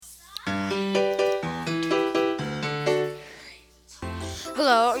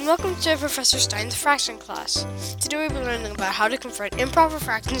Hello, and welcome to Professor Stine's fraction class. Today we'll be learning about how to convert improper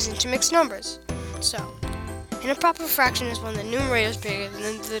fractions into mixed numbers. So, an improper fraction is when the numerator is bigger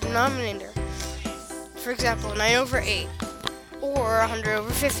than the denominator. For example, 9 over 8, or 100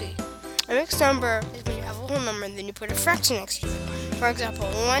 over 50. A mixed number is when you have a whole number and then you put a fraction next to it. For example,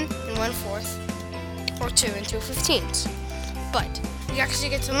 1 and 1/4, or 2 and 2/15. But, you actually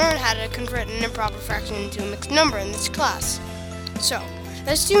get to learn how to convert an improper fraction into a mixed number in this class. So,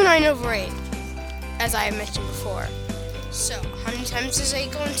 let's do 9 over 8, as I mentioned before. So, how many times does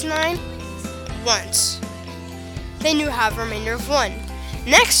 8 go into 9? Once. Then you have a remainder of 1.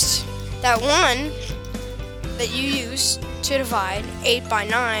 Next, that 1 that you used to divide 8 by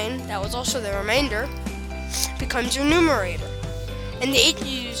 9, that was also the remainder, becomes your numerator. And the 8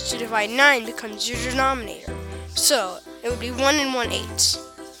 you used to divide 9 becomes your denominator. So, it would be 1 and 1/8.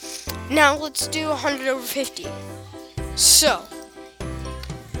 Now, let's do 100 over 50. So,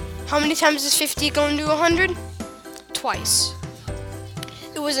 how many times does 50 go into 100? Twice.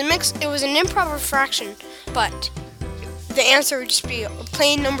 It was an improper fraction, but the answer would just be a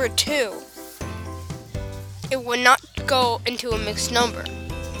plain number 2. It would not go into a mixed number.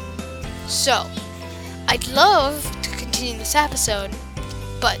 So, I'd love to continue this episode,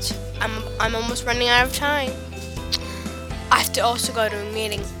 but I'm almost running out of time. I have to also go to a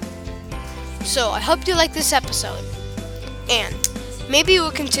meeting. So, I hope you like this episode, and maybe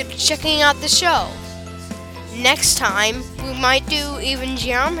we'll consider checking out the show. Next time, we might do even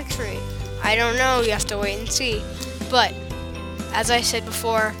geometry. I don't know, you have to wait and see. But, as I said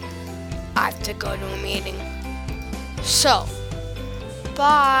before, I have to go to a meeting. So,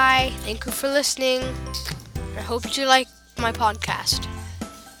 bye. Thank you for listening. I hope you like my podcast.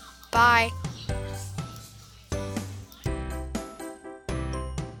 Bye.